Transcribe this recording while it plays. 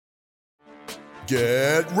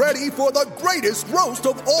Get ready for the greatest roast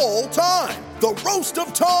of all time, the Roast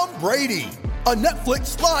of Tom Brady, a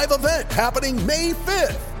Netflix live event happening May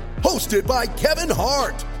 5th. Hosted by Kevin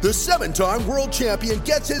Hart, the 7-time world champion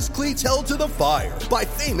gets his cleats held to the fire by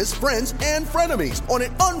famous friends and frenemies on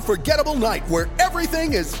an unforgettable night where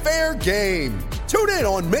everything is fair game. Tune in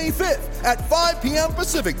on May 5th at 5 p.m.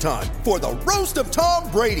 Pacific time for the Roast of Tom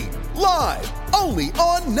Brady, live only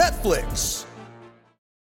on Netflix.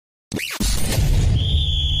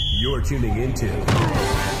 You're tuning into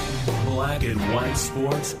Black and White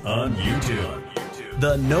Sports on YouTube.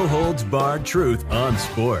 The no-holds-barred truth on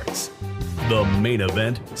sports. The main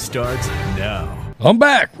event starts now. I'm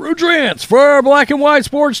back. Rudrance for Black and White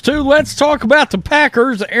Sports 2. Let's talk about the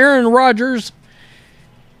Packers. Aaron Rodgers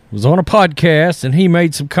was on a podcast, and he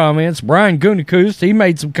made some comments. Brian Gutekunst, he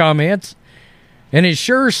made some comments. And it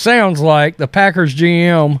sure sounds like the Packers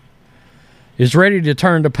GM is ready to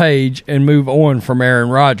turn the page and move on from Aaron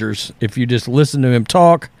Rodgers. If you just listen to him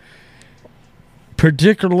talk,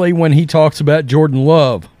 particularly when he talks about Jordan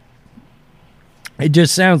Love, it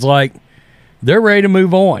just sounds like they're ready to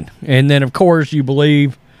move on. And then, of course, you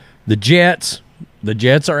believe the Jets. The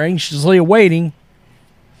Jets are anxiously awaiting.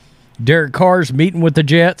 Derek Carr's meeting with the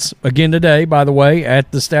Jets again today, by the way,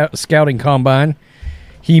 at the scouting combine.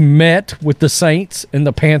 He met with the Saints and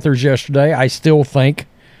the Panthers yesterday. I still think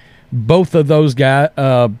both of those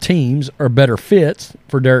teams are better fits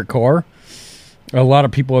for Derek Carr. A lot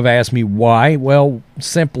of people have asked me why. Well,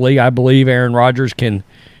 simply, I believe Aaron Rodgers can,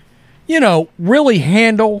 really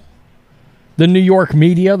handle the New York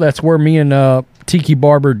media. That's where me and Tiki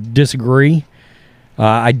Barber disagree.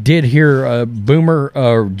 I did hear Boomer,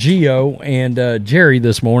 Gio, and Jerry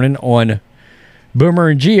this morning on Boomer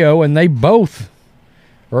and Gio, and they both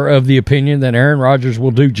are of the opinion that Aaron Rodgers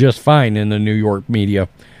will do just fine in the New York media.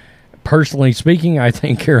 Personally speaking, I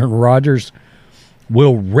think Aaron Rodgers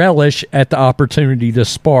will relish at the opportunity to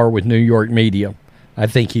spar with New York media. I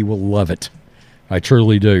think he will love it. I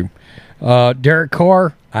truly do. Derek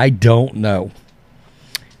Carr, I don't know.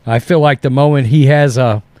 I feel like the moment he has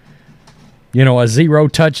a 0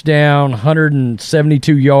 touchdown,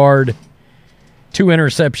 172-yard,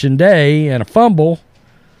 2-interception day and a fumble,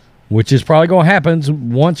 which is probably going to happen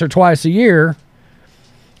once or twice a year,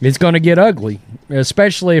 it's going to get ugly,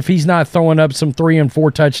 especially if he's not throwing up some 3 and 4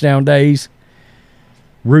 touchdown days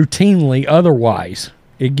routinely otherwise.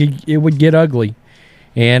 It would get ugly.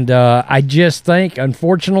 And I just think,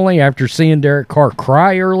 unfortunately, after seeing Derek Carr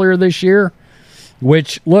cry earlier this year,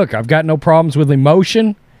 which, look, I've got no problems with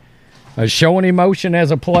emotion, showing emotion as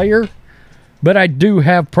a player, but I do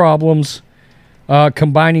have problems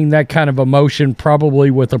combining that kind of emotion probably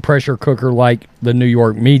with a pressure cooker like the New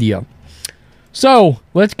York media. So,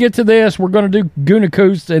 let's get to this. We're going to do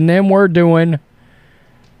Gutekunst, and then we're doing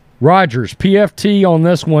Rodgers. PFT on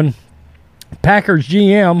this one. Packers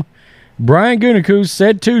GM Brian Gutekunst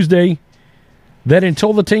said Tuesday that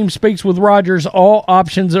until the team speaks with Rodgers, all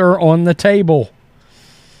options are on the table.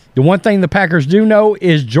 The one thing the Packers do know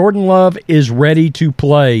is Jordan Love is ready to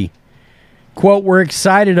play. Quote, "We're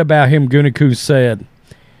excited about him," Gutekunst said.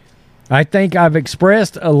 "I think I've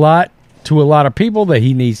expressed to a lot of people that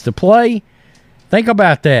he needs to play." Think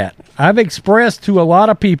about that. I've expressed to a lot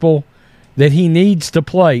of people that he needs to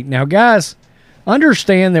play. Now, guys,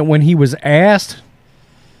 understand that when he was asked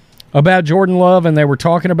about Jordan Love and they were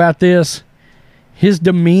talking about this, his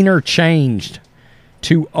demeanor changed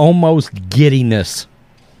to almost giddiness.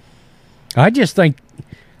 I think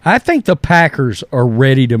the Packers are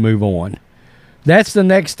ready to move on. That's the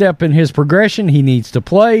next step in his progression. He needs to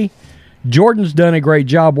play. Jordan's done a great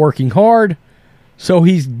job working hard. So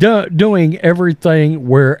he's doing everything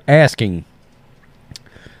we're asking.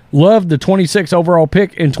 Love, the 26th overall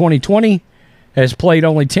pick in 2020, has played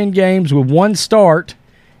only 10 games with 1 start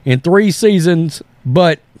in 3 seasons.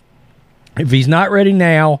 But if he's not ready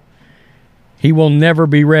now, he will never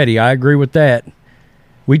be ready. I agree with that.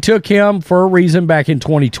 We took him for a reason back in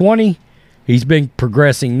 2020. He's been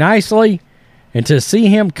progressing nicely. And to see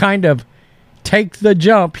him kind of take the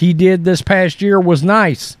jump he did this past year was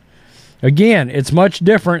nice. Again, it's much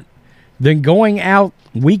different than going out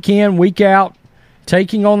week in, week out,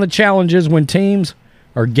 taking on the challenges when teams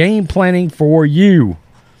are game planning for you.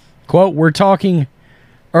 Quote, "We're talking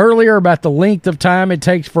earlier about the length of time it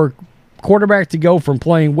takes for a quarterback to go from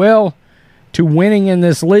playing well to winning in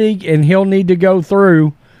this league, and he'll need to go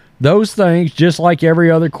through those things just like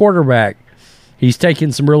every other quarterback. He's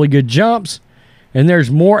taken some really good jumps, and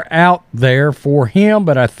there's more out there for him,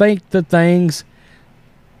 but I think the things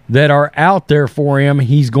that are out there for him,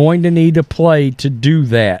 he's going to need to play to do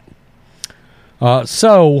that."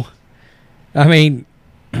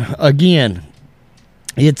 Again,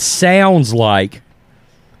 it sounds like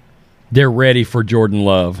they're ready for Jordan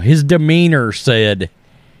Love. His demeanor said,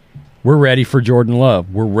 we're ready for Jordan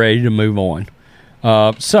Love. We're ready to move on.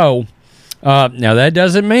 Now that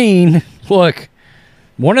doesn't mean, look,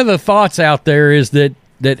 one of the thoughts out there is that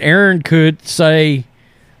Aaron could say,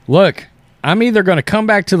 look, I'm either going to come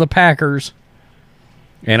back to the Packers,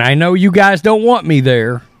 and I know you guys don't want me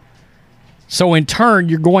there, so in turn,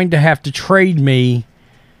 you're going to have to trade me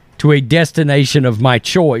to a destination of my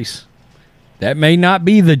choice. That may not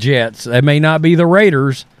be the Jets. That may not be the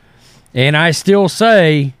Raiders. And I still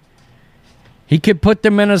say he could put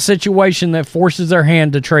them in a situation that forces their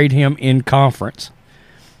hand to trade him in conference.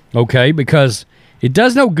 Okay? Because it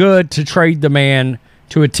does no good to trade the man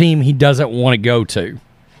to a team he doesn't want to go to.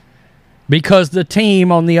 Because the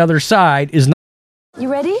team on the other side is not.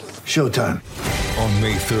 You ready? Showtime. On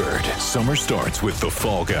May 3rd, summer starts with The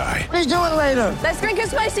Fall Guy. Let's do it later. Let's drink a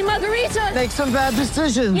spicy margarita. Make some bad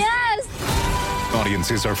decisions. Yes.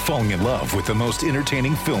 Audiences are falling in love with the most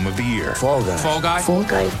entertaining film of the year. Fall Guy. Fall Guy? Fall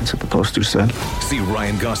guy. That's what the poster said. See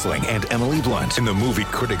Ryan Gosling and Emily Blunt in the movie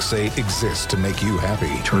critics say exists to make you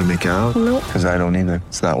happy. Trying to make it out? Nope. Because I don't either.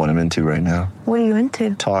 It's not what I'm into right now. What are you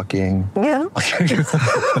into? Talking. Yeah.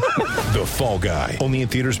 The Fall Guy. Only in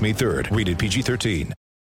theaters May 3rd. Rated PG-13.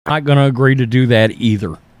 Not going to agree to do that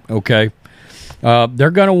either. Okay?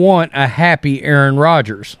 They're going to want a happy Aaron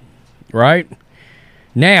Rodgers. Right?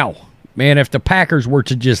 Now, man, if the Packers were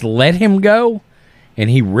to just let him go and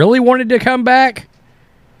he really wanted to come back,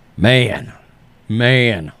 man,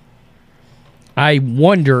 I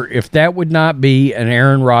wonder if that would not be an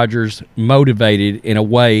Aaron Rodgers motivated in a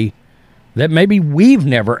way that maybe we've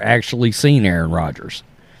never actually seen Aaron Rodgers.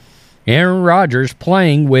 Aaron Rodgers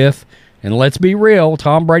playing with, and let's be real,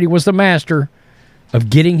 Tom Brady was the master of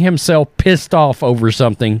getting himself pissed off over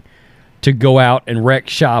something to go out and wreck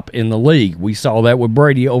shop in the league. We saw that with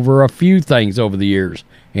Brady over a few things over the years,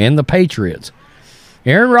 and the Patriots.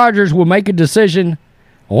 Aaron Rodgers will make a decision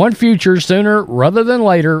on future sooner rather than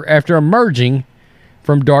later after emerging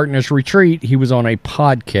from darkness retreat. He was on a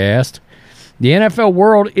podcast. The NFL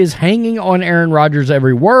world is hanging on Aaron Rodgers'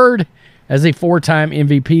 every word as a four-time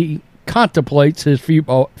MVP contemplates his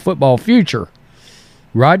football future.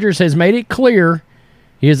 Rodgers has made it clear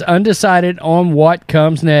he is undecided on what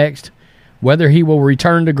comes next, whether he will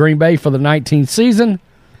return to Green Bay for the 19th season,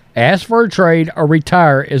 ask for a trade, or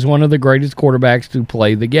retire as one of the greatest quarterbacks to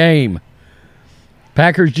play the game.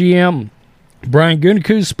 Packers GM Brian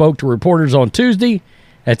Gutekunst spoke to reporters on Tuesday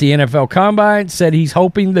at the NFL Combine, said he's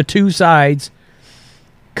hoping the two sides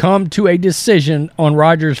come to a decision on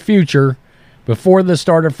Rodgers' future before the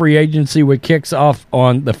start of free agency, which kicks off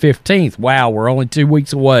on the 15th. Wow, we're only 2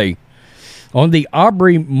 weeks away. On the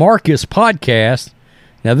Aubrey Marcus podcast,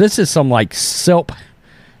 now this is some like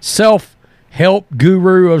self-help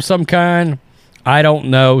guru of some kind. I don't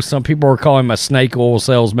know. Some people are calling him a snake oil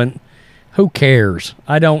salesman. Who cares?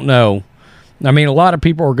 I don't know. I mean, a lot of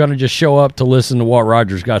people are going to just show up to listen to what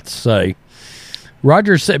Rodgers got to say.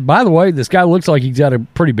 Rodgers said, by the way, this guy looks like he's got a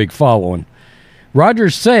pretty big following.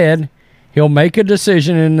 Rodgers said he'll make a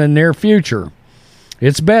decision in the near future.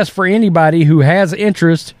 It's best for anybody who has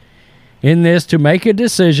interest in this to make a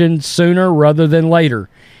decision sooner rather than later.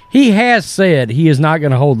 He has said he is not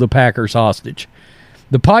going to hold the Packers hostage.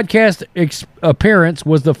 The podcast appearance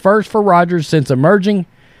was the first for Rodgers since emerging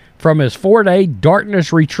from his 4-day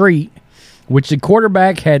darkness retreat, which the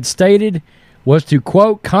quarterback had stated was to,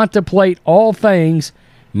 quote, contemplate all things,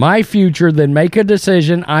 my future, then make a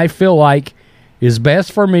decision I feel like is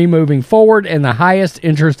best for me moving forward and the highest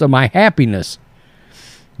interest of my happiness.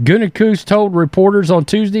 Gutekunst told reporters on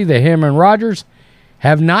Tuesday that him and Rodgers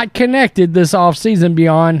have not connected this offseason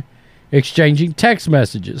beyond exchanging text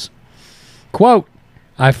messages. Quote,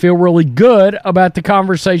 I feel really good about the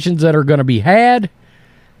conversations that are going to be had,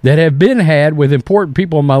 that have been had with important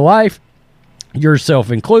people in my life, yourself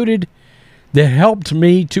included, that helped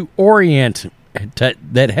to orient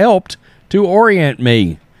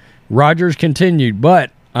me. Rodgers continued,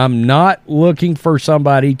 but I'm not looking for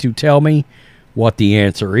somebody to tell me what the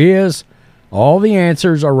answer is. All the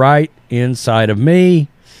answers are right inside of me,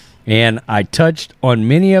 and I touched on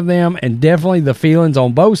many of them and definitely the feelings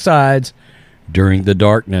on both sides during the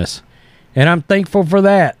darkness. And I'm thankful for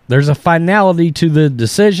that. There's a finality to the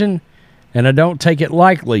decision, and I don't take it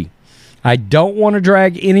lightly. I don't want to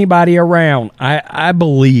drag anybody around. I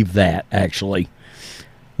believe that, actually.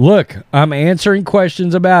 Look, I'm answering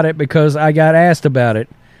questions about it because I got asked about it.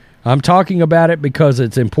 I'm talking about it because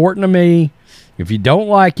it's important to me. If you don't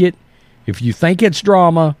like it, if you think it's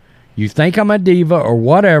drama, you think I'm a diva or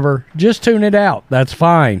whatever, just tune it out. That's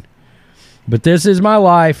fine. But this is my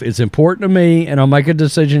life. It's important to me, and I'll make a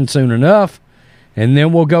decision soon enough, and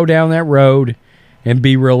then we'll go down that road and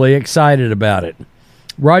be really excited about it.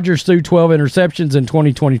 Rodgers threw 12 interceptions in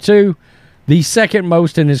 2022, the second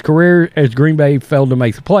most in his career as Green Bay failed to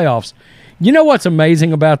make the playoffs. You know what's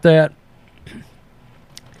amazing about that?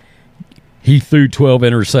 He threw 12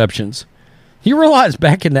 interceptions. You realize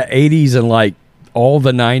back in the 80s and like all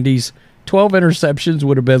the 90s, 12 interceptions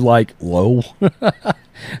would have been like low.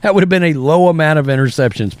 That would have been a low amount of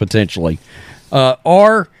interceptions potentially.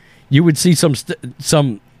 Or you would see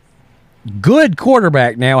some good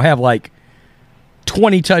quarterback now have like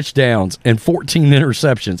 20 touchdowns and 14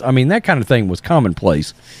 interceptions. I mean, that kind of thing was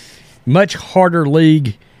commonplace. Much harder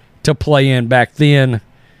league to play in back then.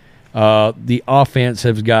 The offense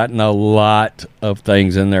has gotten a lot of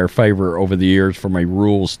things in their favor over the years from a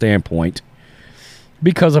rules standpoint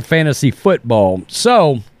because of fantasy football.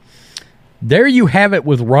 So there you have it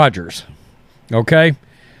with Rodgers. Okay.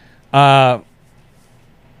 I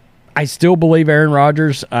still believe Aaron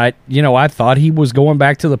Rodgers. I thought he was going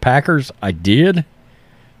back to the Packers. I did.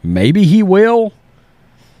 Maybe he will.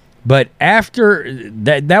 But after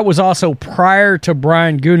that was also prior to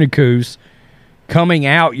Brian Gutekunst coming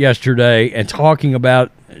out yesterday and talking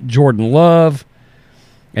about Jordan Love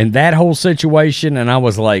and that whole situation, and I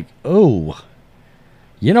was like, oh,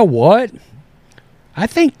 you know what? I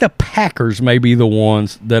think the Packers may be the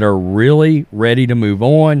ones that are really ready to move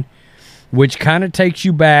on, which kind of takes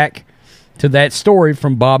you back to that story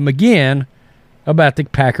from Bob McGinn about the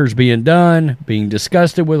Packers being done, being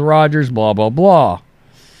disgusted with Rodgers, blah, blah, blah.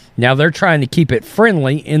 Now, they're trying to keep it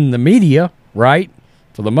friendly in the media, right,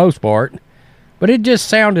 for the most part. But it just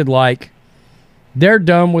sounded like they're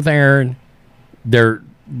done with Aaron.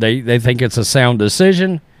 They think it's a sound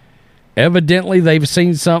decision. Evidently, they've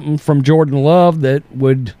seen something from Jordan Love that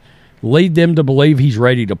would lead them to believe he's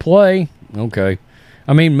ready to play. Okay.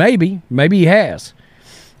 I mean, maybe he has.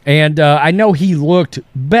 And I know he looked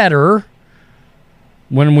better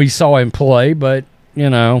when we saw him play, but,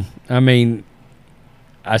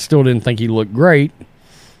 I still didn't think he looked great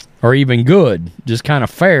or even good, just kind of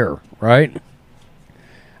fair, right?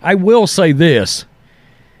 I will say this.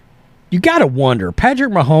 You got to wonder,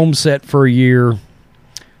 Patrick Mahomes set for a year,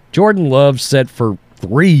 Jordan Love set for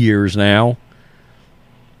 3 years now.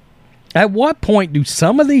 At what point do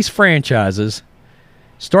some of these franchises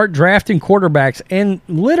start drafting quarterbacks and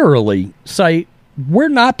literally say, we're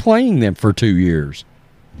not playing them for 2 years?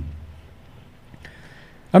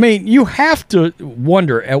 I mean, you have to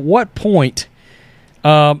wonder at what point,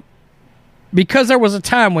 because there was a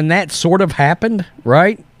time when that sort of happened,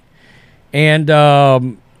 right? And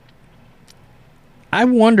I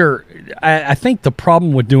wonder, I think the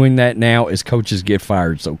problem with doing that now is coaches get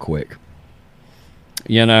fired so quick.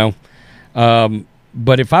 But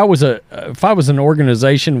if I was an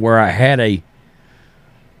organization where I had a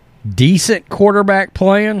decent quarterback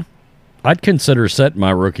playing, I'd consider setting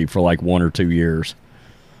my rookie for like 1 or 2 years.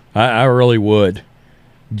 I really would.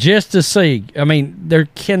 Just to see. I mean, there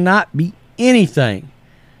cannot be anything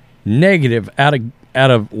negative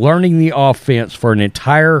out of learning the offense for an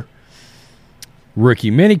entire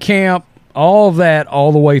rookie minicamp, all of that,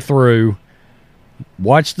 all the way through.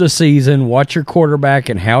 Watch the season, watch your quarterback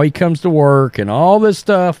and how he comes to work and all this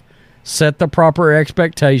stuff. Set the proper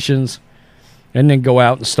expectations, and then go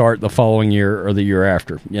out and start the following year or the year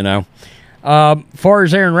after, far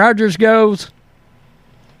as Aaron Rodgers goes,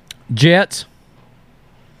 Jets,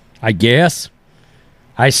 I guess.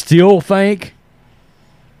 I still think,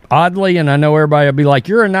 oddly, and I know everybody will be like,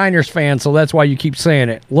 you're a Niners fan, so that's why you keep saying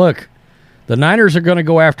it. Look, the Niners are going to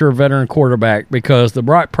go after a veteran quarterback because the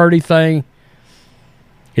Brock Purdy thing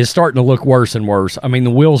is starting to look worse and worse. I mean, the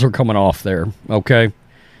wheels are coming off there, okay?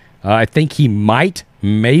 I think he might,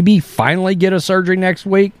 maybe, finally get a surgery next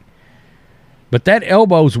week. But that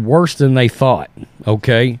elbow's worse than they thought,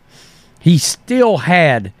 okay? He still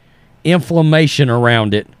had inflammation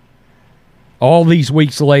around it all these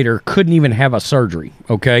weeks later, couldn't even have a surgery,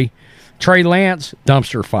 okay? Trey Lance,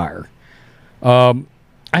 dumpster fire.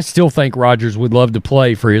 I still think Rodgers would love to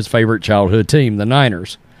play for his favorite childhood team, the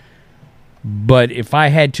Niners. But if I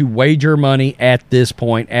had to wager money at this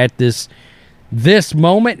point, at this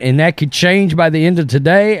moment, and that could change by the end of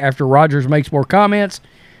today after Rodgers makes more comments,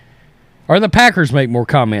 or the Packers make more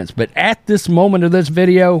comments, but at this moment of this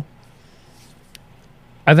video,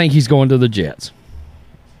 I think he's going to the Jets.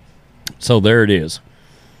 So there it is.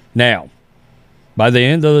 Now, by the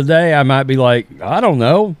end of the day, I might be like, I don't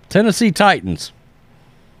know, Tennessee Titans.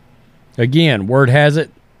 Again, word has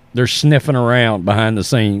it, they're sniffing around behind the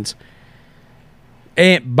scenes.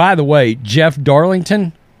 And by the way, Jeff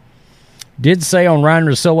Darlington did say on Ryan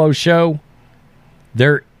Russillo's show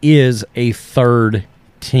There is a third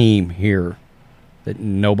team here that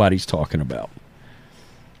nobody's talking about.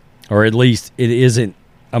 Or at least it isn't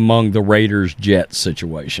among the Raiders-Jets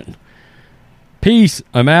situation. Peace.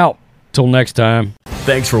 I'm out. Till next time.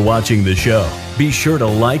 Thanks for watching the show. Be sure to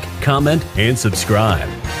like, comment, and subscribe.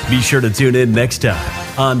 Be sure to tune in next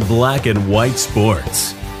time on Black and White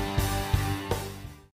Sports.